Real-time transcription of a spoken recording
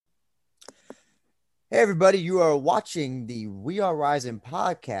Hey, everybody, you are watching the We Are Rising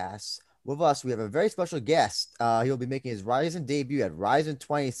podcast. With us, we have a very special guest. He'll be making his Rising debut at Rising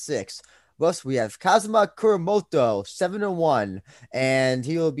 26. With us, we have Kazuma Kuramoto, 7-1, and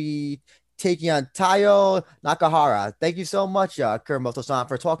he will be taking on Tayo Nakahara. Thank you so much, Kuramoto-san,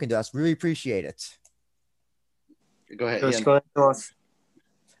 for talking to us. Really appreciate it. Go ahead. よろしくお願いします。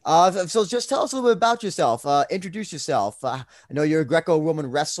So just tell us a little bit about yourself. Introduce yourself. I know you're a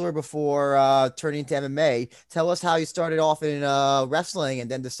Greco-Roman wrestler before turning to MMA. Tell us how you started off in wrestling and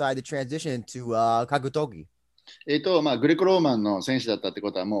then decided to transition to Kagutogi. グレコローマンの選手だったって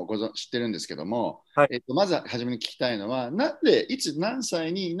ことはもう知ってるんですけども、はいまず初めに聞きたいのは、なんで、いつ、何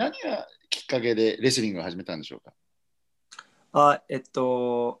歳に、何がきっかけでレスリングを始めたんでしょうか？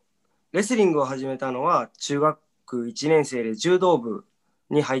レスリングを始めたのは中学1年生で柔道部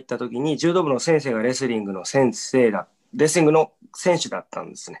に入った時に柔道部の先生がレスリングの選手だった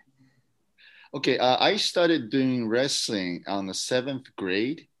んですね。Okay, I started doing wrestling on the seventh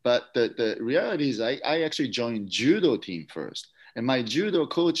grade, but the reality is I actually joined judo team first, and my judo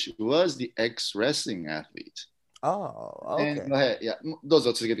coach was the ex-wrestling athlete. Oh, And okay. go ahead. いや、どう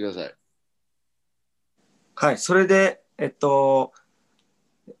ぞ続けてください。はい、それで、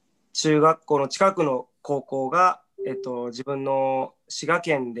中学校の近くの高校が、自分の滋賀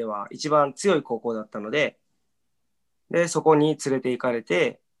県では一番強い高校だったので、そこに連れて行かれ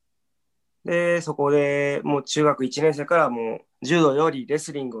て、で、そこでもう中学1年生からもう柔道よりレ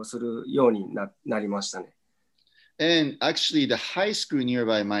スリングをするようになりましたね。And actually, the high school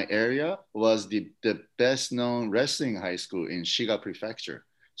nearby my area was the best known wrestling high school in Shiga Prefecture.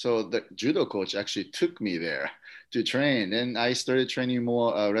 So the judo coach actually took me there to train, and I started training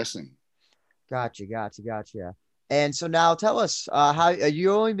more wrestling. Gotcha. And so now tell us, how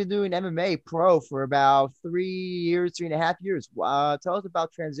you only been doing MMA pro for about 3 years, 3.5 years. Tell us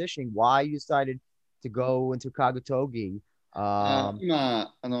about transitioning, why you decided to go into Kagutogi.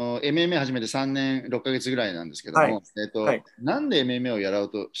 今MMA 始めて3年6ヶ月ぐらいなんですけどはいも、はい。なんで MMA をやろう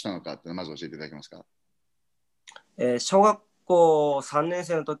としたのかっていうのをまず教えていただけますか？小学校3年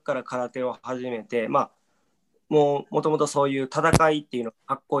生の時から空手を始めて、もともとそういう戦いっていうの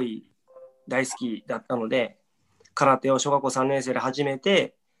がかっこいい、大好きだったので、空手を小学校3年生で始め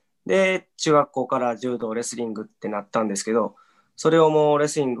て、で、中学校から柔道、レスリングってなったんですけど、それをもうレ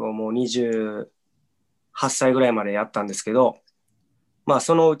スリングをもう28歳ぐらいまでやったんですけど、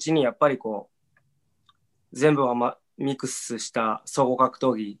そのうちにやっぱり全部は、ミックスした総合格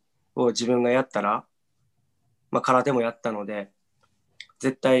闘技を自分がやったら、空手もやったので、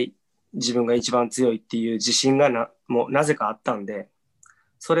絶対自分が一番強いっていう自信がもうなぜかあったんで、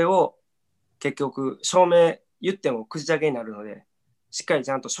それを結局言っても口だけになるので、しっかり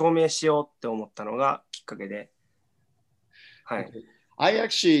ちゃんと証明しようって思ったのがきっかけで、はい。I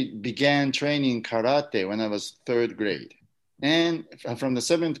actually began training karate when I was third grade. And from the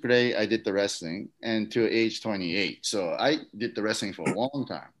seventh grade, I did the wrestling until age 28. So I did the wrestling for a long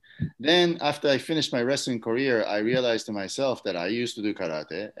time. Then, after I finished my wrestling career, I realized to myself that I used to do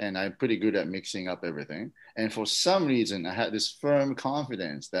karate and I'm pretty good at mixing up everything. And for some reason, I had this firm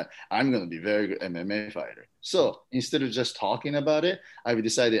confidence that I'm going to be a very good MMA fighter. So instead of just talking about it, I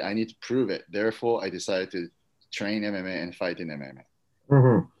decided I need to prove it. Therefore, I decided to train MMA and fight in MMA.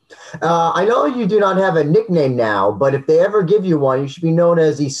 Mhm. I know you do not have a nickname now, but if they ever give you one, you should be known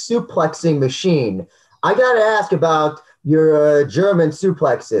as the suplexing machine. I got to ask about your German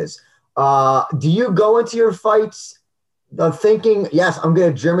suplexes. Do you go into your fights thinking, yes, I'm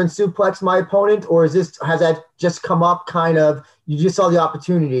going to German suplex my opponent, or has that just come up kind of? You just saw the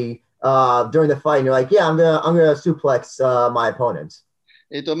opportunity during the fight, and you're like, yeah, I'm gonna suplex my opponent.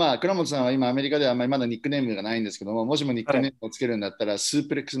 倉本さんは今アメリカではまだニックネームがないんですけども、もしもニックネームをつけるんだったら、スー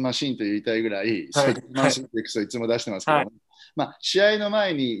プレックスマシーンと言いたいぐらい、はい、マンスープレックスをいつも出してますけども、試合の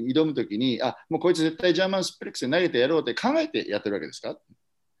前に挑むときに、もうこいつ絶対ジャーマンスープレックスで投げてやろうって考えてやってるわけですか？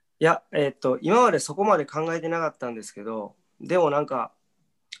いや、今までそこまで考えてなかったんですけど、でもなんか、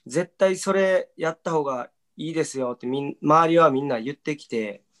絶対それやった方がいいですよって周りはみんな言ってき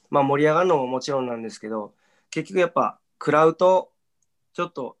て、盛り上がるのももちろんなんですけど、結局やっぱ食らうと、ちょ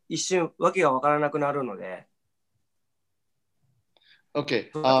っと一瞬わけがわからなくなるので、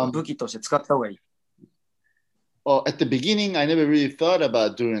Okay. 武器として使った方がいい。Well, at the beginning, I never really thought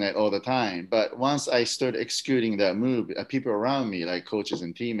about doing it all the time. But once I started executing that move, people around me, like coaches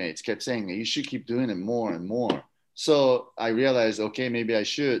and teammates, kept saying, you should keep doing it more and more. So I realized, okay, maybe I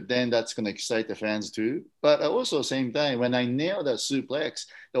should. Then that's going to excite the fans too. But also, same time, when I nail that suplex,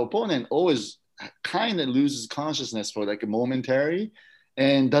 the opponent always kind of loses consciousness for like a momentary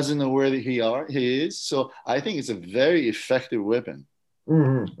and doesn't know where he is. So I think it's a very effective weapon.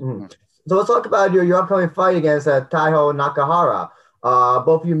 Mm-hmm, mm-hmm. So let's talk about your upcoming fight against Taiho Nakahara.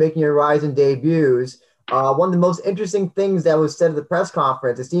 Both of you making your Rising debuts. One of the most interesting things that was said at the press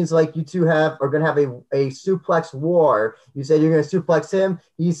conference, it seems like you two are going to have a suplex war. You said you're going to suplex him.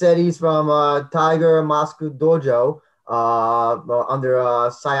 He said he's from Tiger Moscow Dojo under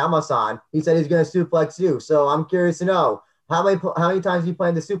Sayama-san. He said he's going to suplex you. So I'm curious to know, how many times do you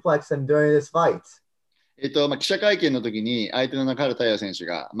plan to suplex him during this fight? 記者会見の時に、相手の中原大也選手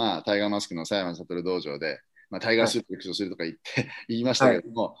が、タイガーマスクの佐山悟道場で、タイガースープレックスをするとか言いましたけど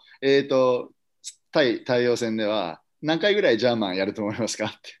も、対応戦では、何回ぐらいジャーマンやると思いますか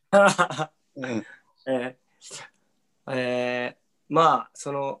って。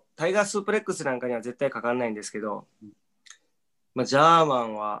そのタイガースープレックスなんかには絶対かかんないんですけど、ジャーマ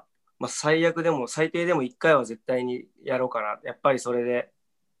ンは、最低でも1回は絶対にやろうかな。やっぱりそれで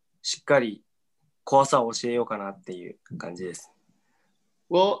しっかり怖さを教えようかなっていう感じです。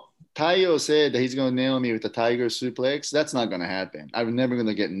Well, Taiyo said that he's going to nail me with a tiger suplex. That's not going to happen. I'm never going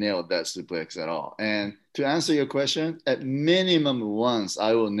to get nailed that suplex at all. And to answer your question, at minimum once,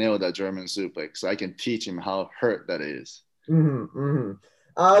 I will nail that German suplex so I can teach him how hurt that is. Mm-hmm, mm-hmm.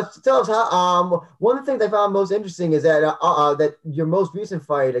 Tell us how. One of the things I found most interesting is that that your most recent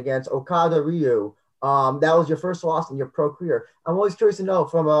fight against Okada Ryu, that was your first loss in your pro career. I'm always curious to know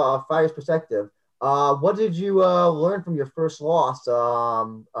from a fighter's perspective. What did you learn from your first loss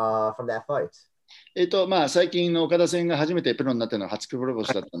from that fight? 最近の岡田戦が初めてプロになったのは初黒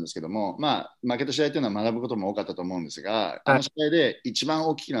星だったんですけども、負けた試合というのは学ぶことも多かったと思うんですが、あの試合で一番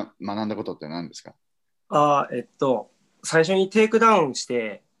大きな学んだことって何ですか？最初にテイクダウンし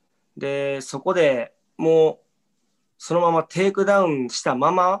て、で、そこでもうそのままテイクダウンした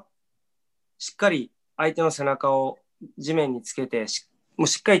まま、しっかり相手の背中を地面につけて、もう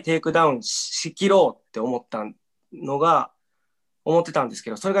しっかりテイクダウンしきろうって思ってたんですけ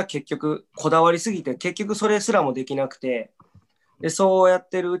ど、それが結局こだわりすぎて、結局それすらもできなくて、で、そうやっ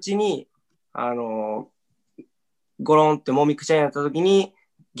てるうちに、ゴロンってもみくちゃになった時に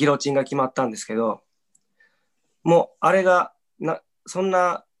ギロチンが決まったんですけど、もうあれがそん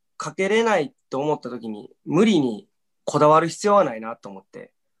なかけれないと思った時に無理にこだわる必要はないなと思っ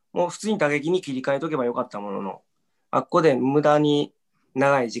て、もう普通に打撃に切り替えとけばよかったものの、あっこで無駄に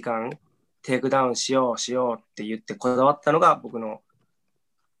長い時間テイクダウンしようって言ってこだわったのが僕の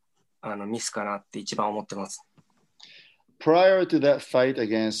ミスかなって一番思ってます。Prior to that fight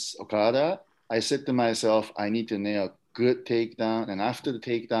against Okada, I said to myself, I need to nail a good takedown, and after the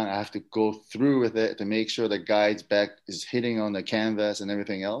takedown, I have to go through with it to make sure the guy's back is hitting on the canvas and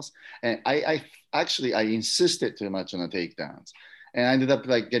everything else. And I insisted too much on the takedowns. And I ended up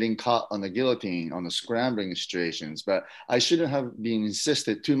getting caught on the guillotine, on the scrambling situations. But I shouldn't have been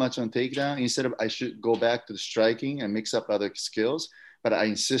insisted too much on takedown. Instead of I should go back to the striking and mix up other skills. But I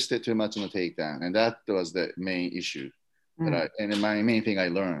insisted too much on the takedown. And that was the main issue. And my main thing I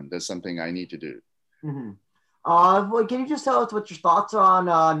learned. That's something I need to do. Mm-hmm. Well, can you just tell us what your thoughts on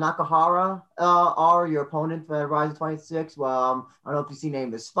Nakahara are, your opponent for Rising 26? Well, I don't know if you've seen any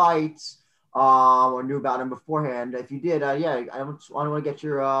of his fights. Or knew about him beforehand. If you did, I want to get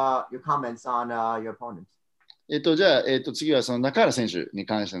your comments on your opponent. じゃあ、次はその中原選手に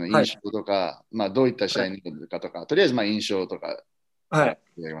関しての印象とか、どういった試合になるかとか、とりあえず印象とか、や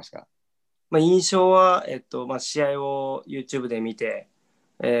りますか？印象は、試合を YouTube で見て、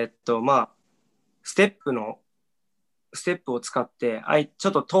ステップを使って、ちょ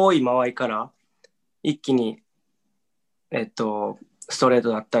っと遠い間合いから一気に、ストレート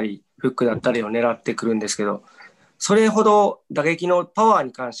だったり、フックだったりを狙ってくるんですけど、それほど打撃のパワー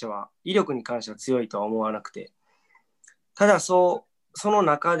に関しては、威力に関しては強いとは思わなくて、ただその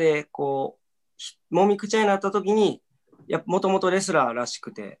中でもみくちゃになった時に、もともとレスラーらし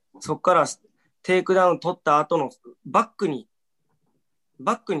くて、そこからテイクダウン取った後のバックに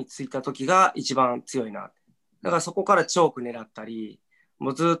ついた時が一番強いな。だからそこからチョーク狙ったり、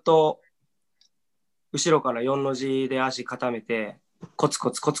もうずっと後ろから4の字で足固めて、コツコ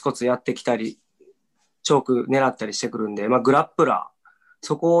ツやってきたり、チョーク狙ったりしてくるんで、グラップラー、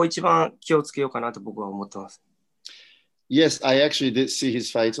そこを一番気をつけようかなと僕は思ってます。Yes, I actually did see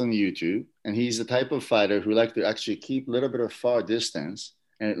his fights on YouTube, and he's the type of fighter who like to actually keep a little bit of far distance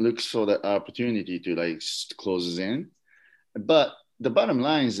and looks for the opportunity to closes in. But the bottom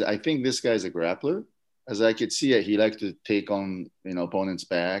line is, I think this guy's a grappler. As I could see it, he liked to take on opponent's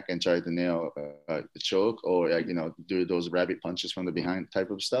back and try to nail the choke or do those rabbit punches from the behind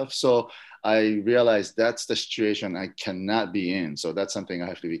type of stuff. So I realized that's the situation I cannot be in. So that's something I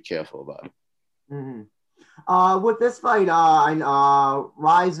have to be careful about. Mm-hmm. With this fight,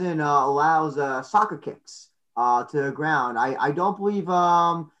 Ryzen allows soccer kicks. to the ground. I don't believe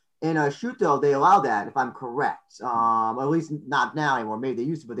in a Shuto they allow that, if I'm correct. At least not now anymore. Maybe they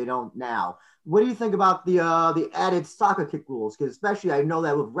used to, but they don't now. What do you think about the added soccer kick rules? Because especially I know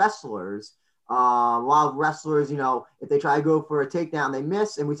that with wrestlers, a lot of wrestlers, you know, if they try to go for a takedown, they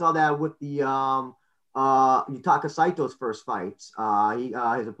miss, and we saw that with the Yutaka Saito's first fight.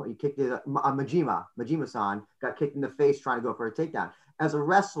 He kicked it. Majima-san got kicked in the face trying to go for a takedown. As a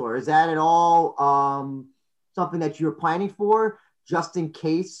wrestler, is that at all something that you're planning for, just in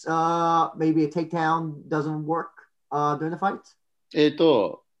case maybe a takedown doesn't work during the fight?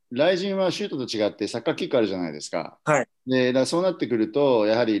 ライジンはシュートと違ってサッカーキックあるじゃないですか。はい。で、だからそうなってくると、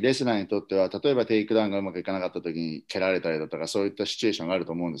やはりレスラーにとっては、例えばテイクダウンがうまくいかなかった時に蹴られたりだとか、そういったシチュエーションがある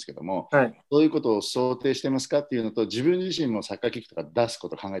と思うんですけども、はい。そういうことを想定してますかっていうのと、自分自身もサッカーキックとか出すこ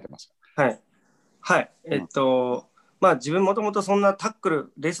とを考えてますか？はい。はい。まあ自分もともとそんなタック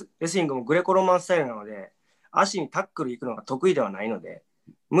ル、レスリングもグレコロマンスタイルなので、足にタックル行くのが得意ではないので、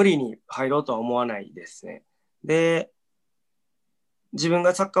無理に入ろうとは思わないですね。で、自分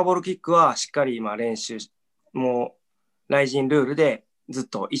がサッカーボールキックはしっかり今練習、もうライジンルールでずっ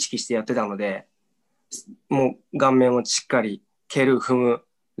と意識してやってたので、もう顔面をしっかり蹴る、踏む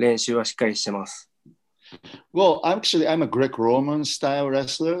練習はしっかりしてます。Well, actually, I'm a Greco-Roman style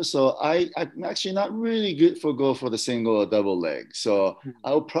wrestler, so I'm actually not really good for go for the single or double leg. So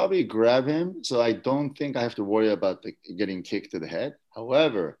I'll probably grab him, so I don't think I have to worry about getting kicked to the head.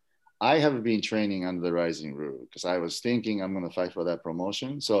 However, I have been training under the Rising Rule because I was thinking I'm going to fight for that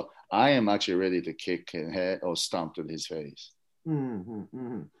promotion. So I am actually ready to kick his head or stomp to his face. Mm-hmm,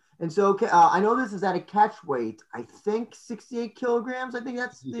 mm-hmm. And so I know this is at a catch weight. I think 68 kilograms. I think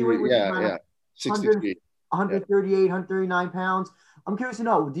that's the weight. Yeah. 63. 138, 139 pounds. I'm curious to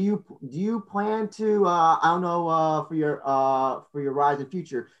know, do you plan to I don't know for your rise in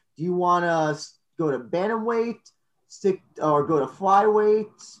future, do you want to go to bantamweight, stick or go to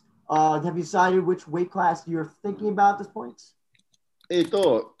flyweight? Have you decided which weight class you're thinking about at this point?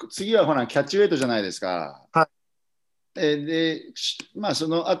 次はほらキャッチウェイトじゃないですか。はい。で、まあそ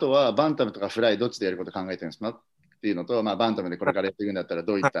の後はバンタムとかフライどっちでやること考えてるんですかっていうのと、まあバンタムでこれからやっていくんだったら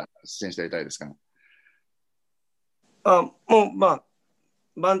どういった選手でやりたいですか？もうまあ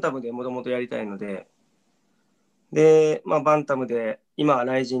バンタムでもともとやりたいので、で、まあ、バンタムで今は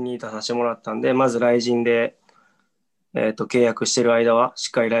ライジンに出させてもらったんで、まずライジンで、契約してる間はし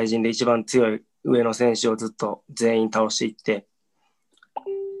っかりライジンで一番強い上の選手をずっと全員倒していって、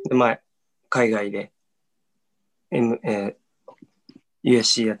で、まあ、海外で、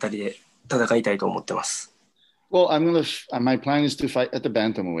USC やったりで戦いたいと思ってます。Well, my plan is to fight at the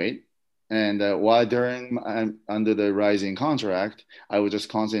bantamweight. And while under the Rising contract, I would just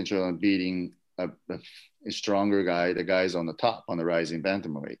concentrate on beating a stronger guy, the guys on the top on the Rising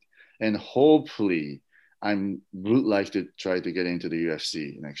bantamweight. And hopefully, I would like to try to get into the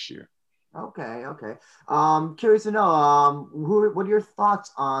UFC next year. Okay. Curious to know, what are your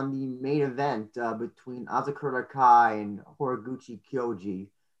thoughts on the main event between Asakura Kai and Horiguchi Kyoji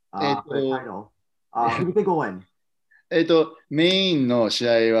for the title? Who do you think will win? メインの試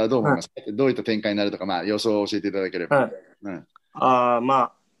合はどう思いますか？どういった展開になるとか、まあ、予想を教えていただければ。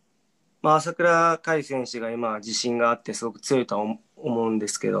まあ、朝倉海選手が今自信があってすごく強いとは思うんで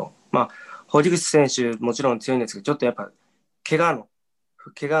すけど、まあ、堀口選手もちろん強いんですけど、ちょっとやっぱ怪我の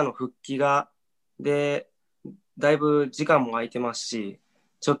復帰が、で、だいぶ時間も空いてますし、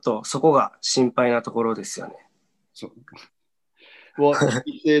ちょっとそこが心配なところですよね。Well,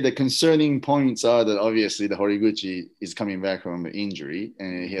 the concerning points are that obviously the Horiguchi is coming back from an injury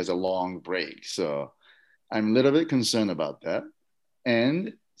and he has a long break. So I'm a little bit concerned about that.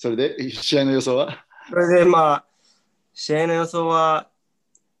 And それで試合の予想は？それでまあ、試合の予想は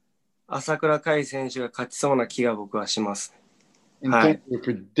朝倉海選手が勝ちそうな気が僕はします。In terms of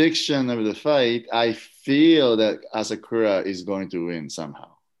prediction of the fight, I feel that Asakura is going to win somehow.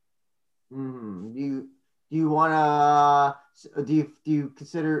 Do you want to? Do you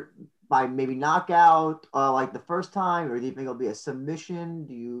consider by maybe knockout like the first time, or do you think it'll be a submission?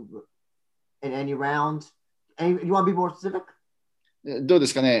 Do you in any round? You want to be more specific? どうで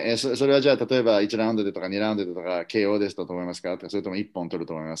すかね。それはじゃあ例えば1ラウンドでとか2ラウンドでとか KO ですと思いますか？それとも1本取る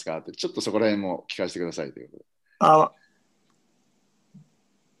と思いますか？ってちょっとそこら辺も聞かせてくださいということで。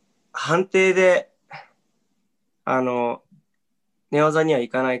判定で寝技にはい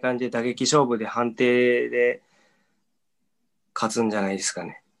かない感じで打撃勝負で判定で勝つんじゃないですか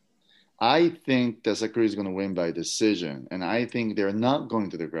ね。I think that Sakura is going to win by decision, and I think they're not going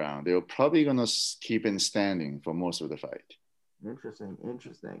to the ground. They're probably going to keep in standing for most of the fight. Interesting.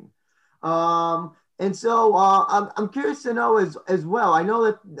 And so I'm curious to know as well. I know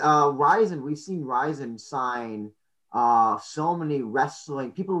that Ryzen, we've seen Ryzen sign so many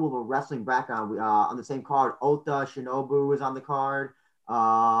wrestling people with a wrestling background on the same card. Ota Shinobu was on the card,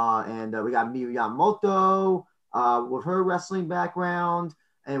 and we got Miyu Yamamoto with her wrestling background,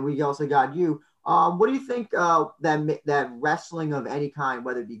 and we also got you. What do you think that wrestling of any kind,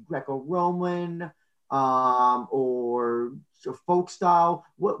 whether it be Greco-Roman or folk style,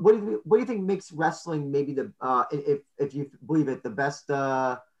 what do you think makes wrestling maybe the if you believe it the best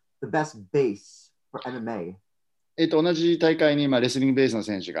base for MMA? 同じ大会に今、レスリングベースの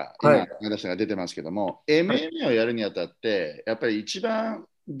選手が、今、はい。私が出てますけども、はい。MMA をやるにあたって、やっぱり一番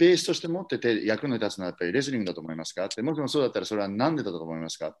ベースとして持ってて役に立つのはやっぱりレスリングだと思いますかって、もしもそうだったらそれは何でだと思いま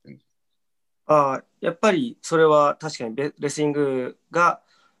すかって。やっぱりそれは確かにレスリングが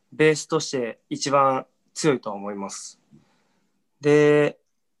ベースとして一番強いと思います。で、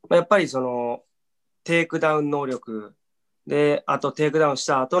やっぱりそのテイクダウン能力で、あとテイクダウンし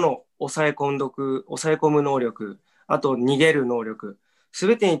た後の抑え込む能力、あと逃げる能力、す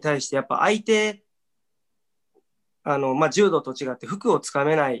べてに対してやっぱ相手、柔道と違って服をつか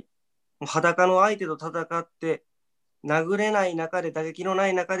めない、裸の相手と戦って殴れない中で、打撃のな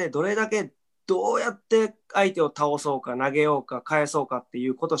い中でどうやって相手を倒そうか、投げようか、返そうかってい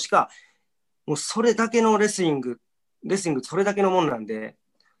うことしか、もうそれだけのレスリングそれだけのもんなんで、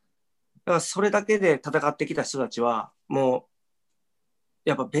だからそれだけで戦ってきた人たちは、もう、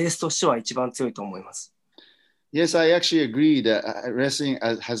やっぱベースとしては一番強いと思います。Yes, I actually agree that wrestling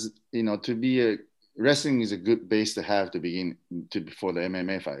has, to be wrestling is a good base to have to begin for the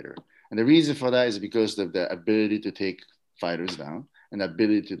MMA fighter. And the reason for that is because of the ability to take fighters down and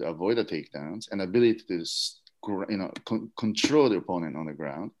ability to avoid the takedowns and ability to, control the opponent on the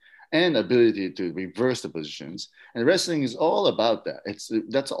ground and ability to reverse the positions. And wrestling is all about that.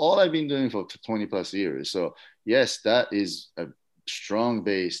 That's all I've been doing for 20 plus years. So yes, that is a strong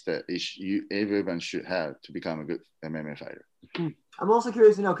base that everyone should have to become a good MMA fighter. I'm also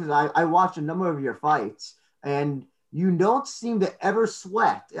curious to know because I watched a number of your fights and you don't seem to ever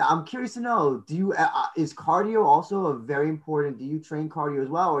sweat. I'm curious to know, is cardio also a very important? Do you train cardio as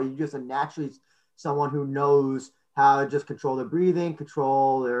well, or are you just naturally someone who knows how to just control their breathing,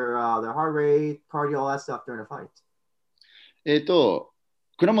 control their heart rate, cardio, all that stuff during a fight?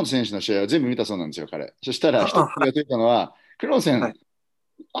 倉本選手の試合を全部見たそうなんですよ、彼。そしたら、一つ気がついたのは、倉本選手、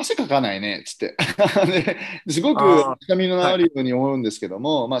汗かかないねっつってですごく深みのあるように思うんですけど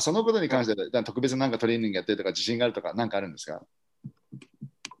も、そのことに関しては特別なんかトレーニングやってるとか自信があるとか何かあるんですか？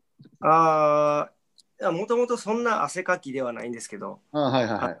もともとそんな汗かきではないんですけど、はい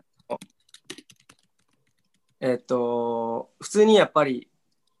はいはい。普通にやっぱり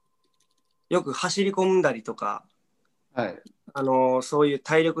よく走り込んだりとか、はい、そういう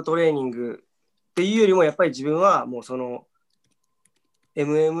体力トレーニングっていうよりもやっぱり自分はもうその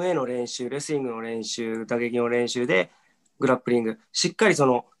MMA の練習、レスリングの練習、打撃の練習でグラップリング、しっかりそ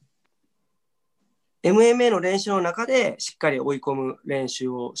の MMA の練習の中でしっかり追い込む練習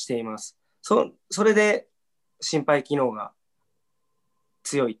をしています。それで心肺機能が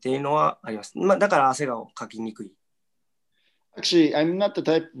強いっていうのはあります。だから汗がかきにくい。Actually, I'm not the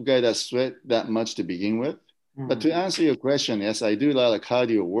type of guy that sweat that much to begin with. But to answer your question, yes, I do a lot of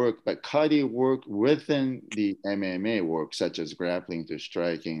cardio work, but cardio work within the MMA work, such as grappling to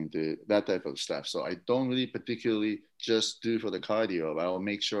striking to that type of stuff. So I don't really particularly just do for the cardio, but I'll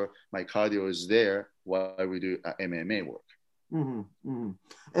make sure my cardio is there while we do MMA work. And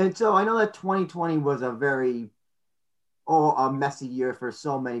so I know that 2020 was a a messy year for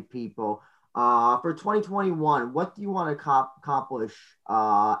so many people. For 2021, what do you want to accomplish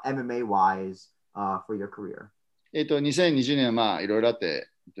MMA-wise?for your career? 2020年はいろいろあって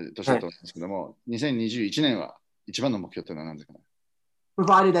年だと思うんですけども、2021年は一番の目標というのは何ですかね？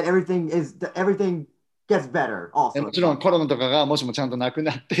 Provided that everything gets better also. もちろんコロナとかがもしもちゃんとなく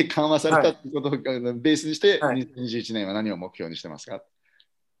なって緩和されたということをベースにして、2021年は何を目標にしてますか？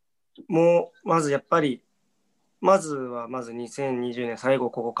もうまずやっぱりまず2020年最後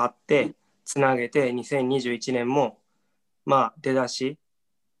ここ勝ってつなげて2021年も出だし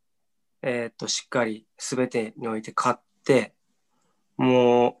しっかり全てにおいて勝って、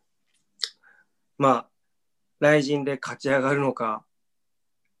もう、ライジンで勝ち上がるのか、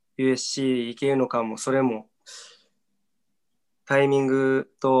USC 行けるのかも、それもタイミング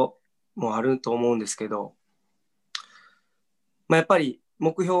もあると思うんですけど、やっぱり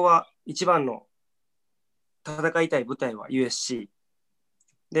目標は一番の戦いたい舞台は USC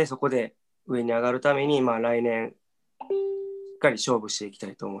で、そこで上に上がるために、来年しっかり勝負していきた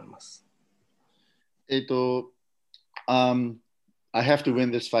いと思います。I have to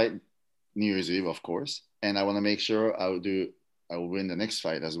win this fight New Year's Eve, of course, and I want to make sure I will win the next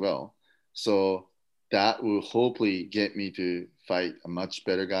fight as well. So that will hopefully get me to fight a much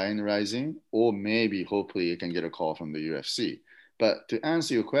better guy in Rising, or maybe hopefully I can get a call from the UFC. But to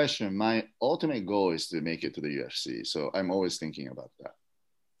answer your question, my ultimate goal is to make it to the UFC. So I'm always thinking about that.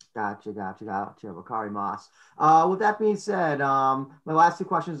 Gotcha. Bakari Moss. With that being said, my last two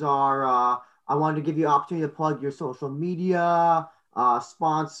questions are I wanted to give you an opportunity to plug your social media,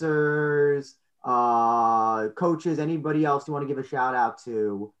 sponsors, coaches, anybody else you want to give a shout out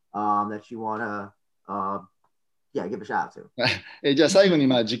to that you want to, give a shout out to. じゃあ最後に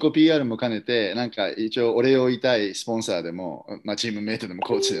自己 PR も兼ねて、なんか一応お礼を言いたいスポンサーでも、チームメイトでも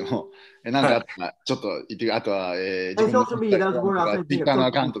コーチでも、なんかあったらちょっと言って、あとは、自分の Twitter の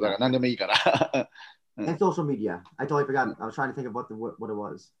アカウントとか何でもいいから。And social media. I totally forgot. I was trying to think of what it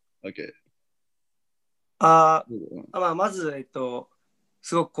was. Okay. まず、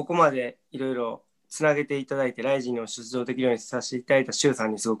すごくここまでいろいろつなげていただいて、ライジンにも出場できるようにさせていただいた周さ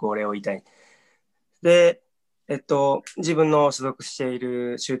んにすごくお礼を言いたい。で、自分の所属してい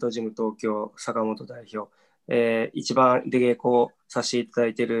るシュートジム東京坂本代表、一番出稽古をさせていただ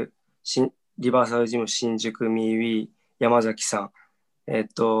いているリバーサルジム新宿ミーウィー山崎さん、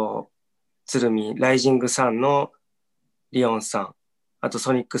鶴見ライジングさんのリオンさん、あと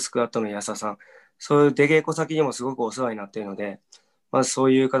ソニックスクワットの安田さん、そういう出稽古先にもすごくお世話になっているので、まずそ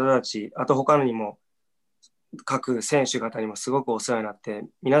ういう方たち、あと他のにも各選手方にもすごくお世話になって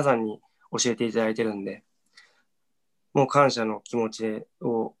皆さんに教えていただいてるんで、もう感謝の気持ち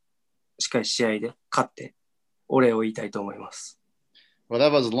をしっかり試合で勝ってお礼を言いたいと思います。Well,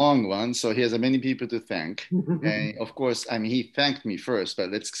 that was a long one, so he has many people to thank. And of course, I mean, he thanked me first,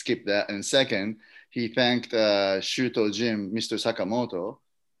 but let's skip that. And second, he thanked Shuto Gym, Mr. Sakamoto,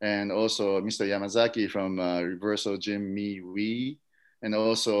 and also Mr. Yamazaki from Reversal Gym MiWi, and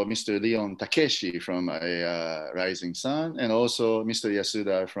also Mr. Leon Takeshi from Rising Sun, and also Mr.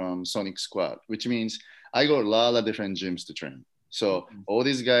 Yasuda from Sonic Squad, which means I go a lot of different gyms to train. So all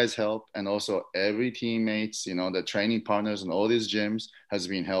these guys help, and also every teammates, the training partners and all these gyms has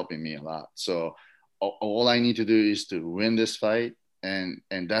been helping me a lot. So all I need to do is to win this fight, and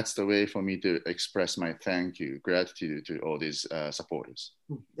that's the way for me to express my gratitude to all these supporters.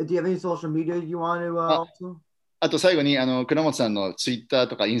 Do you have any social media you want to also? あと最後に倉本さんのツイッター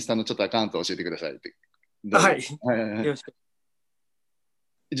とかインスタのちょっとアカウントを教えてくださいって。はい。よろしく。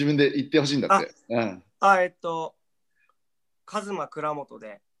自分で言ってほしいんだって。カズマ倉本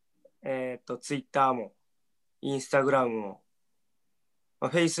で、ツイッターも、インスタグラムも、フ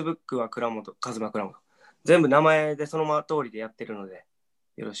ェイスブックはカズマ倉本。全部名前でその通りでやってるので、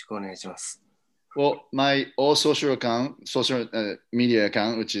よろしくお願いします。Well, my all social media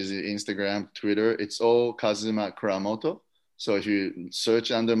account, which is Instagram, Twitter, it's all Kazuma Kuramoto. So if you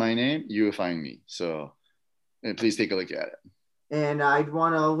search under my name, you will find me. So please take a look at it. And I'd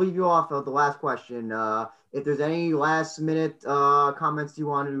want to leave you off with the last question. If there's any last minute comments you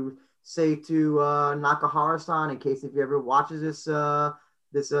want to say to Nakahara-san, in case if he ever watches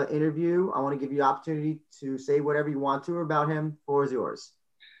this interview, I want to give you the opportunity to say whatever you want to about him. Floor is yours.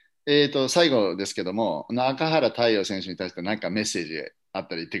 最後ですけども、中原太陽選手に対して何かメッセージあっ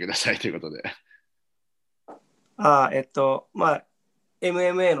たら言ってくださいということで。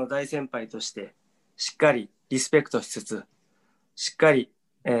MMA の大先輩としてしっかりリスペクトしつつ、しっかり、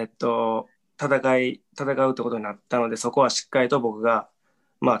戦うってことになったので、そこはしっかりと僕が、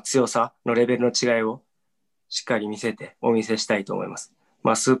強さのレベルの違いをしっかりお見せしたいと思います。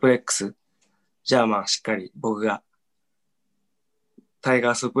スープレックス、ジャーマンしっかり僕がタイ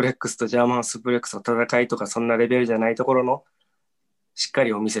ガースープレックスとジャーマンスープレックスの戦いとかそんなレベルじゃないところのしっか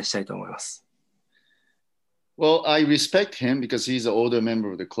りお見せしたいと思います。Well, I respect him because he's an older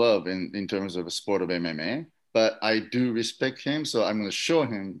member of the club in terms of the sport of MMA. But I do respect him, so I'm going to show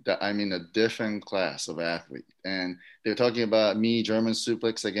him that I'm in a different class of athlete. And they're talking about me, German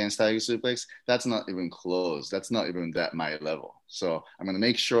suplex against Tiger suplex. That's not even close. That's not even that my level. So I'm going to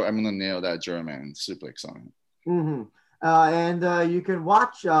make sure I'm going to nail that German suplex on him. Mm-hmm. And you can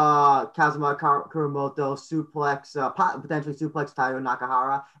watch Kazuma Kuramoto potentially suplex Taiyo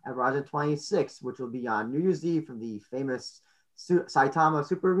Nakahara at Rising 26, which will be on New Year's Eve from the famous Saitama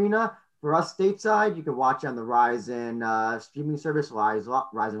Super Arena. For us stateside, you can watch on the Ryzen streaming service,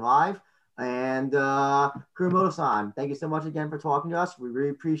 Ryzen Live. And Kuramoto-san, thank you so much again for talking to us. We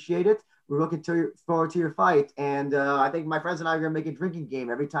really appreciate it. We're looking forward to your fight. And I think my friends and I are going to make a drinking game.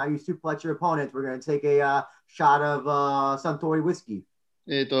 Every time you suplex your opponent, we're going to take a shot of Suntory whiskey.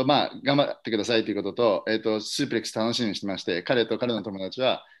 頑張ってくださいということと、スープレックス楽しみにしてまして、彼と彼の友達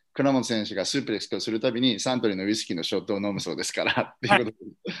は、倉本選手がスープレックスをするたびにサントリーのウイスキーのショットを飲むそうですから、っていうこと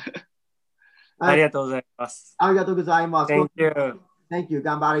で。ありがとうございます。ありがとうございます。Thank you. Thank you.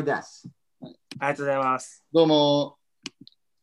 頑張りです。ありがとうございます。どうも。